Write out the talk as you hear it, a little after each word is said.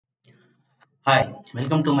Hi,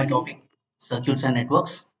 welcome to my topic, Circuits and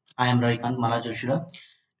Networks. I am Ravikant Malajoshira,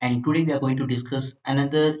 and today we are going to discuss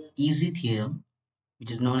another easy theorem,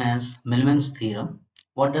 which is known as Millman's theorem.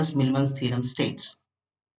 What does Millman's theorem states?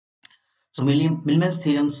 So Millman's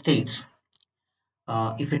theorem states,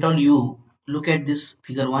 if at all you look at this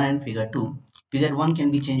figure 1 and figure 2, figure 1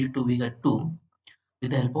 can be changed to figure 2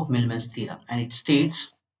 with the help of Millman's theorem, and it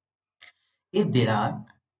states if there are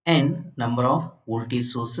n number of voltage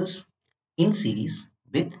sources in series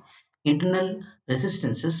with internal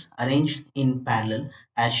resistances arranged in parallel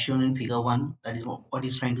as shown in figure 1, that is what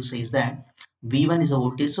is trying to say is that V1 is a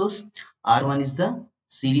voltage source, R1 is the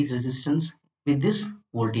series resistance with this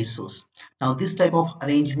voltage source. Now this type of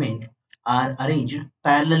arrangement are arranged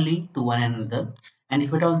parallelly to one another, and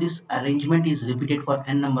if at all this arrangement is repeated for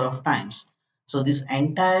n number of times, so this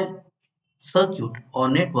entire circuit or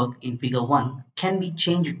network in figure 1 can be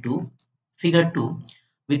changed to figure 2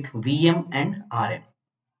 with Vm and Rm,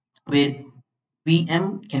 where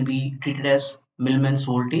Vm can be treated as Millman's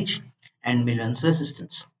voltage and Millman's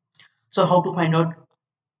resistance. So how to find out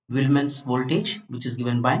Millman's voltage, which is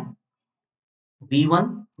given by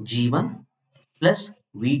V1 G1 plus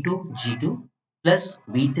V2 G2 plus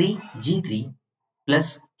V3 G3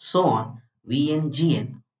 plus so on Vn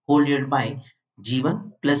Gn whole divided by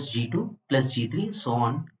G1 plus G2 plus G3 so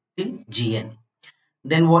on till Gn.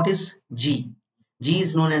 Then what is G? G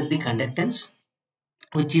is known as the conductance,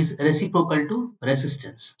 which is reciprocal to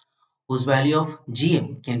resistance, whose value of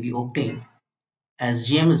Gm can be obtained as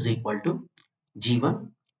Gm is equal to G1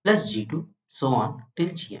 plus G2 so on till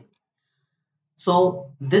Gm.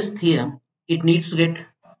 So this theorem, it needs to get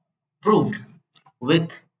proved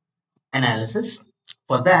with analysis.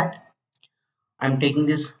 For that, I'm taking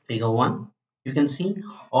this figure 1. You can see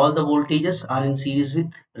all the voltages are in series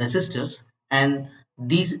with resistors, and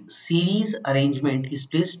this series arrangement is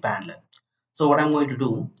placed parallel. So what I'm going to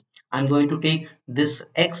do, I'm going to take this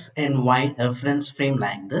X and Y reference frame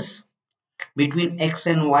like this. Between X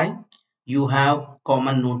and Y, you have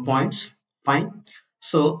common node points. Fine.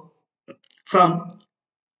 So from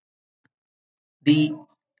the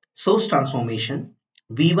source transformation,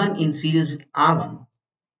 V1 in series with R1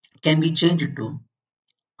 can be changed to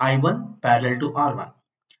I1 parallel to R1.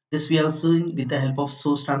 This we are doing with the help of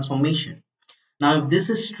source transformation. Now if this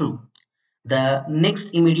is true, the next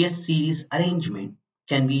immediate series arrangement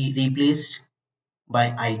can be replaced by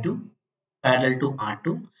I2 parallel to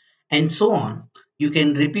R2 and so on. You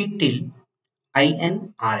can repeat till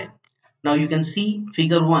IN Rn. Now you can see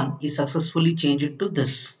figure 1 is successfully changed to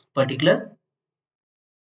this particular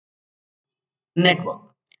network.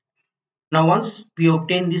 Now once we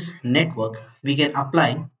obtain this network, we can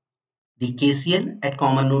apply the KCL at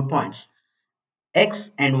common node points.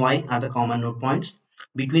 X and Y are the common node points.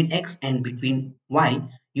 Between X and between Y,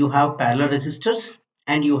 you have parallel resistors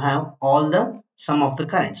and you have all the sum of the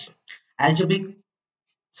currents. Algebraic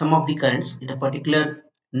sum of the currents in a particular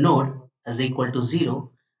node is equal to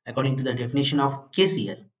 0 according to the definition of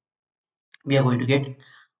KCL. We are going to get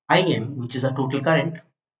Im, which is a total current,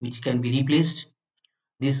 which can be replaced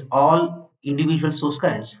these all individual source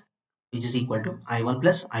currents, which is equal to I1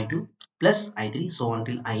 plus I2 plus I3 so on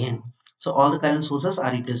till In. So all the current sources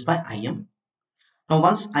are replaced by Im. Now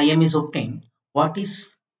once Im is obtained, what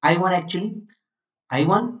is I1 actually?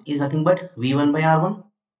 I1 is nothing but V1 by R1.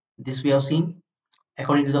 This we have seen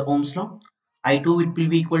according to the Ohm's law. I2 it will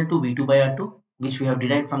be equal to V2 by R2, which we have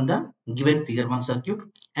derived from the given figure 1 circuit,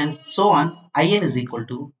 and so on. In is equal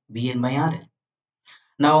to Vn by Rn.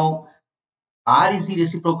 Now R is the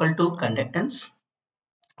reciprocal to conductance,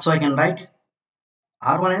 so I can write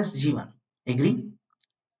R1 as G1. Agree?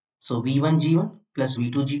 So V1 G1 plus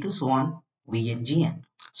V2 G2 so on Vn Gn.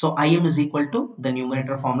 So Im is equal to the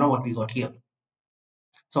numerator formula what we got here.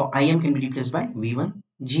 So Im can be replaced by V1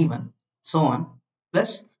 G1 so on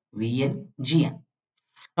plus Vn Gn.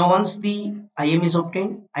 Now once the Im is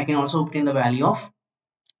obtained, I can also obtain the value of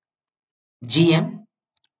Gm,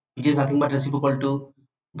 which is nothing but reciprocal to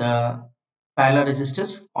the parallel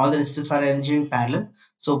resistors. All the resistors are arranged in parallel.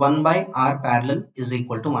 So 1 by R parallel is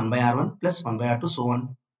equal to 1 by R1 plus 1 by R2 so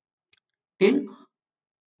on till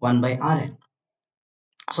 1 by Rn.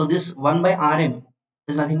 So this 1 by Rm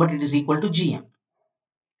is nothing but it is equal to Gm.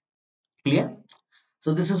 Clear?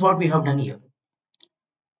 So this is what we have done here.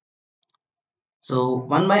 So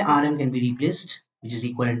 1 by Rm can be replaced, which is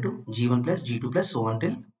equivalent to G1 plus G2 plus so on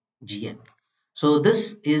till Gn. So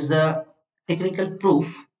this is the technical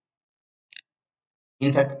proof,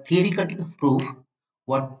 in fact theoretical proof,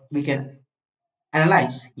 what we can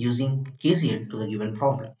analyze using KCL to the given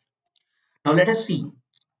problem. Now let us see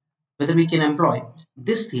whether we can employ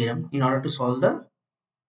this theorem in order to solve the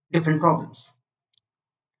different problems.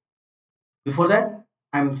 Before that,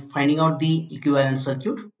 I'm finding out the equivalent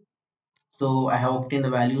circuit. So I have obtained the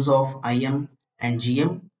values of Im and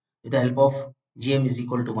Gm with the help of Gm is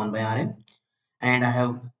equal to 1 by Rm, and I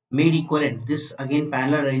have made equivalent. This again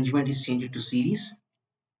parallel arrangement is changed to series,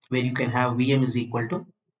 where you can have Vm is equal to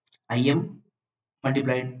Im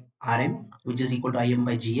multiplied Rm, which is equal to Im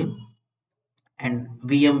by Gm, and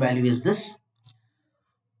Vm value is this.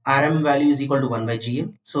 Rm value is equal to 1 by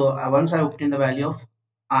Gm. So once I obtain the value of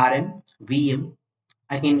Rm, Vm,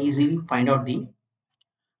 I can easily find out the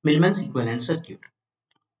Millman's equivalent circuit.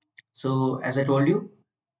 So as I told you,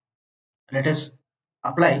 let us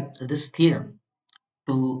apply this theorem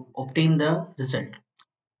to obtain the result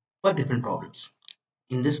for different problems.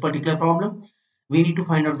 In this particular problem, we need to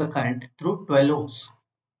find out the current through 12 ohms.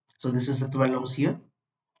 So this is the 12 ohms here.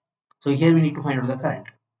 So here we need to find out the current.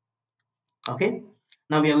 Okay.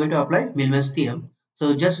 Now we are going to apply Millman's theorem.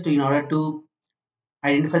 So just in order to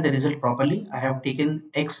identify the result properly, I have taken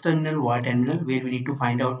X terminal, Y terminal, where we need to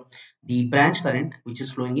find out the branch current which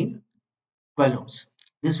is flowing in 12 ohms.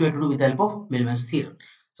 This we have to do with the help of Millman's theorem.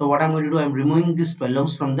 So what I'm going to do, I'm removing this 12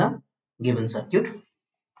 ohms from the given circuit.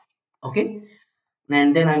 Okay.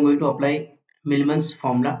 And then I'm going to apply Millman's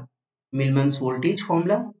formula, Millman's voltage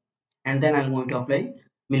formula, and then I'm going to apply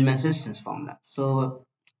Millman's resistance formula. So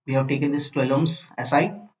we have taken this 12 ohms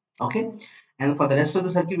aside. Okay. And for the rest of the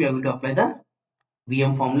circuit, we are going to apply the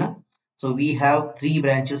VM formula. So we have three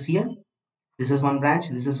branches here. This is one branch,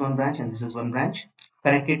 this is one branch, and this is one branch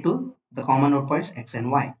connected to the common node points X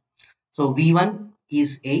and Y. So V1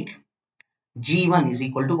 is 8, G1 is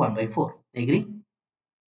equal to 1 by 4. Agree?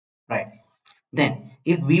 Right. Then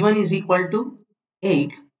if V1 is equal to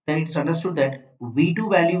 8, then it's understood that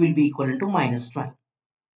V2 value will be equal to minus 12.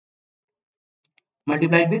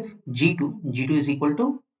 Multiplied with G2, G2 is equal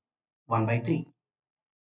to 1 by 3.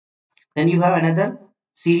 Then you have another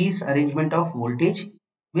series arrangement of voltage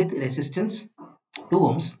with resistance 2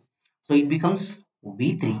 ohms. So it becomes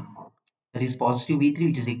V3, that is positive V3,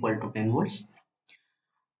 which is equal to 10 volts,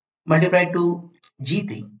 multiplied to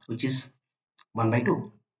G3, which is 1 by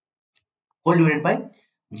 2, whole divided by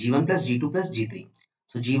G1 plus G2 plus G3.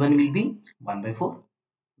 So G1 will be 1 by 4,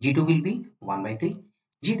 G2 will be 1 by 3,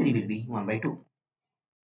 G3 will be 1 by 2.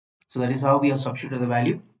 So that is how we have substituted the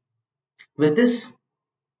value. With this,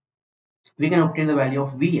 we can obtain the value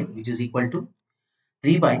of Vm, which is equal to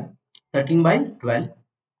 3 by 13 by 12.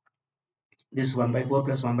 This 1 by 4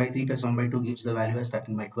 plus 1 by 3 plus 1 by 2 gives the value as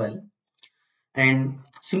 13 by 12. And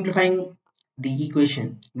simplifying the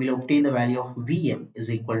equation, we'll obtain the value of Vm is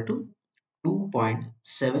equal to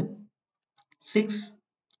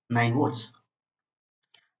 2.769 volts.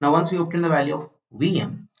 Now once we obtain the value of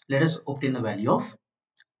Vm, let us obtain the value of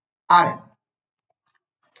Rm.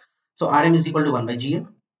 So Rm is equal to 1 by Gm,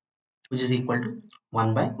 which is equal to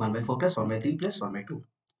 1 by 4 plus 1 by 3 plus 1 by 2,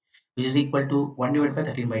 which is equal to 1 divided by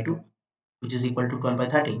 13 by 2, which is equal to 12 by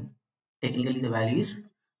 13. Technically the value is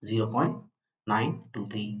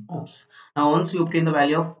 0.923 ohms. Now once we obtain the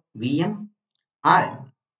value of Vm,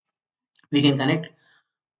 Rm, we can connect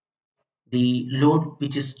the load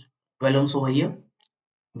which is 12 ohms over here.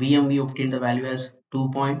 Vm we obtained the value as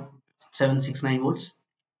 2.769 volts.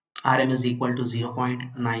 Rm is equal to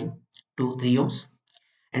 0.923 ohms.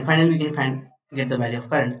 And finally we can get the value of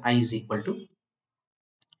current. I is equal to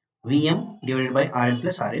Vm divided by Rm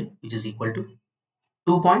plus RL, which is equal to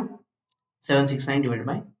 2.769 divided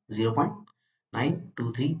by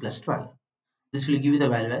 0.923 plus 12. This will give you the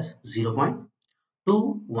value as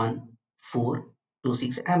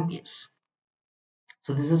 0.21426 amperes.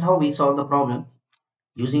 So this is how we solve the problem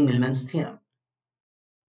using Millman's theorem.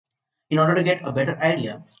 In order to get a better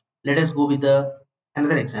idea, let us go with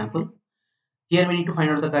another example. Here we need to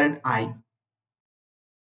find out the current I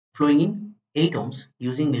flowing in 8 ohms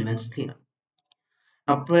using Millman's theorem.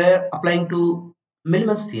 Now prior applying to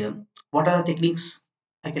Millman's theorem, what are the techniques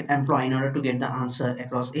I can employ in order to get the answer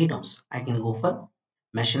across 8 ohms? I can go for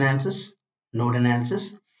mesh analysis, node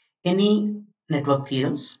analysis, any network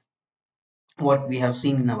theorems, what we have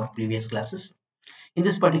seen in our previous classes. In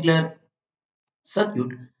this particular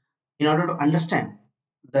circuit, in order to understand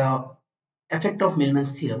the effect of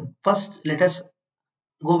Millman's theorem, first let us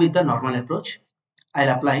go with the normal approach. I'll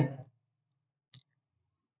apply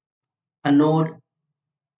a node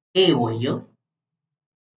A over here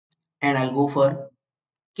and I'll go for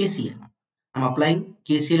KCL. I'm applying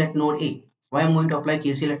KCL at node A. Why I'm going to apply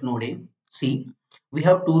KCL at node A? See, we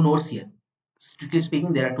have two nodes here. Strictly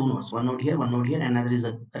speaking, there are two nodes. One node here, and another is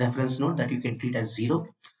a reference node that you can treat as 0.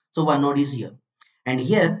 So one node is here. And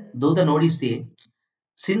here, though the node is there,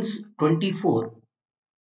 since 24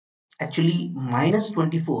 Actually, minus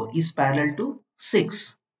 24 is parallel to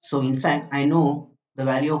 6. So in fact, I know the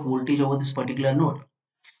value of voltage over this particular node.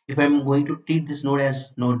 If I'm going to treat this node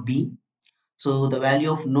as node B, so the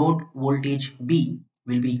value of node voltage B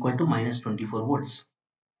will be equal to minus 24 volts.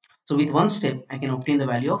 So with one step, I can obtain the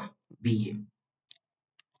value of VA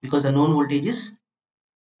because the known voltage is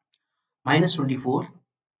minus 24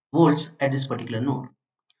 volts at this particular node.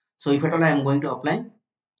 So if at all I am going to apply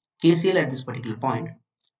KCL at this particular point,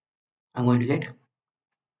 I'm going to get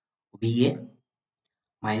VA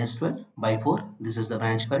minus 12 by 4. This is the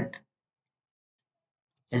branch current.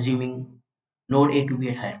 Assuming node A to be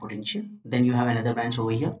at higher potential, then you have another branch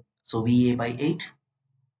over here. So VA by 8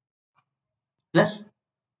 plus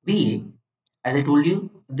VA. As I told you,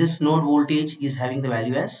 this node voltage is having the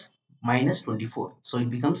value as minus 24. So it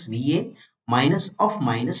becomes VA minus of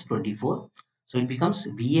minus 24. So it becomes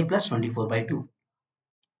VA plus 24 by 2.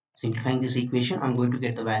 Simplifying this equation, I'm going to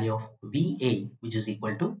get the value of VA, which is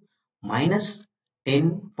equal to minus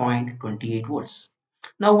 10.28 volts.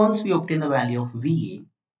 Now, once we obtain the value of VA,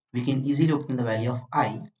 we can easily obtain the value of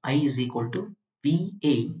I. I is equal to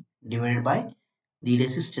VA divided by the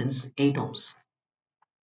resistance 8 ohms.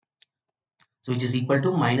 So, which is equal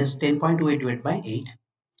to minus 10.28 divided by 8,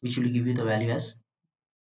 which will give you the value as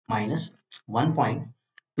minus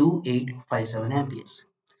 1.2857 amperes.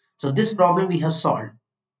 So, this problem we have solved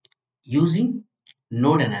using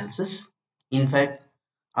node analysis. In fact,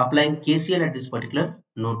 applying KCL at this particular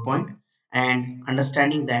node point and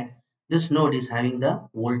understanding that this node is having the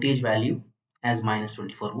voltage value as minus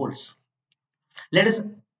 24 volts. Let us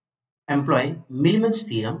employ Millman's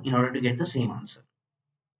theorem in order to get the same answer.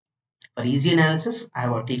 For easy analysis, I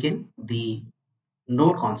have taken the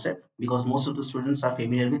node concept because most of the students are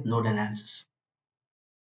familiar with node analysis.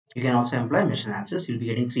 You can also employ mesh analysis. You'll be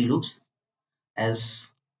getting 3 loops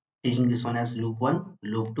as taking this one as loop 1,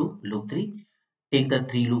 loop 2, loop 3. Take the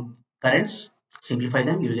 3 loop currents, simplify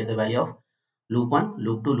them, you will get the value of loop 1,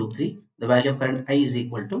 loop 2, loop 3. The value of current I is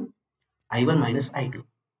equal to I1 minus I2.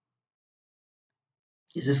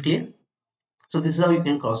 Is this clear? So this is how you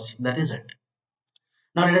can cross the result.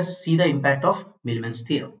 Now let us see the impact of Millman's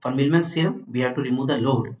theorem. For Millman's theorem, we have to remove the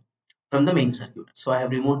load from the main circuit. So I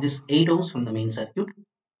have removed this 8 ohms from the main circuit.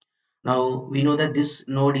 Now we know that this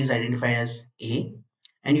node is identified as A,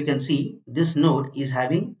 and you can see this node is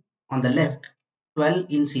having on the left 12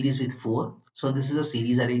 in series with 4. So this is a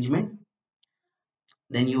series arrangement.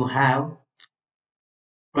 Then you have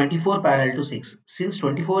 24 parallel to 6. Since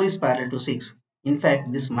 24 is parallel to 6, in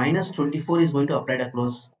fact this minus 24 is going to apply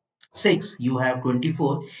across 6. You have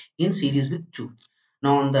 24 in series with 2.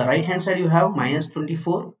 Now on the right hand side you have minus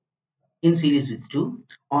 24 in series with 2.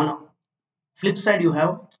 On flip side you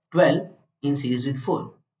have 12 in series with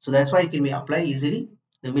 4. So that's why it can be applied easily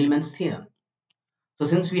the Millman's theorem. So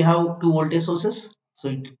since we have two voltage sources, so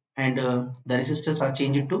the resistors are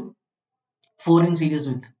changed to 4 in series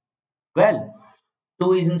with 12,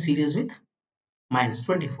 2 is in series with minus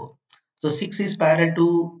 24. So 6 is parallel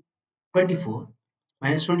to 24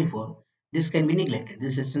 minus 24. This can be neglected.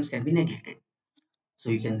 This resistance can be neglected.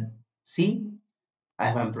 So you can see I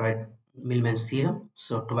have employed Millman's theorem.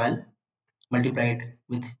 So 12 multiplied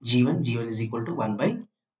with G1, G1 is equal to 1 by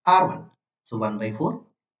R1. So 1 by 4.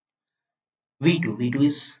 V2, V2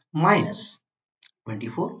 is minus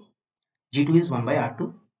 24. G2 is 1 by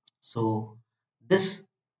R2. So this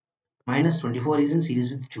minus 24 is in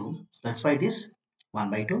series with 2. So that's why it is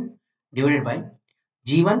 1 by 2 divided by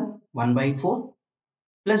G1 1 by 4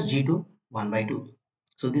 plus G2 1 by 2.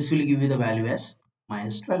 So this will give you the value as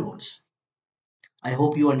minus 12 volts. I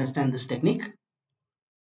hope you understand this technique.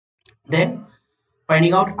 Then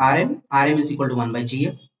finding out Rm, Rm is equal to 1 by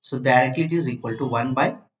Gm. So directly it is equal to 1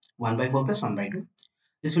 by 4 plus 1 by 2.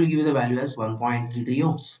 This will give you the value as 1.33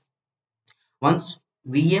 ohms. Once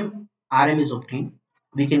Vm Rm is obtained,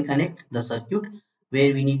 we can connect the circuit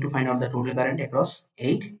where we need to find out the total current across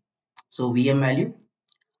 8. So Vm value,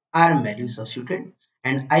 Rm value is substituted,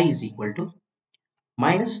 and I is equal to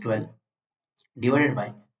minus 12 divided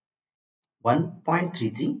by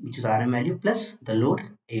 1.33, which is Rm value, plus the load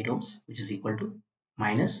 8 ohms, which is equal to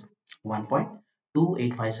minus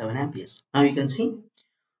 1.2857 amperes. Now you can see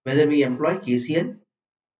whether we employ KCL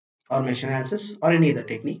or mesh analysis or any other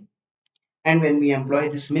technique, and when we employ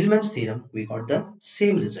this Millman's theorem, we got the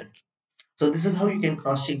same result. So this is how you can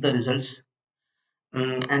cross check the results,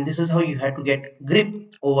 and this is how you have to get grip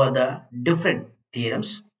over the different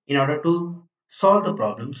theorems in order to solve the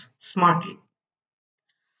problems smartly.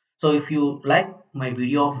 So if you like my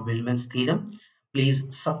video of Millman's theorem, please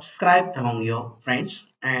subscribe among your friends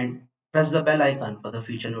and press the bell icon for the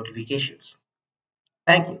future notifications.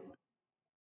 Thank you.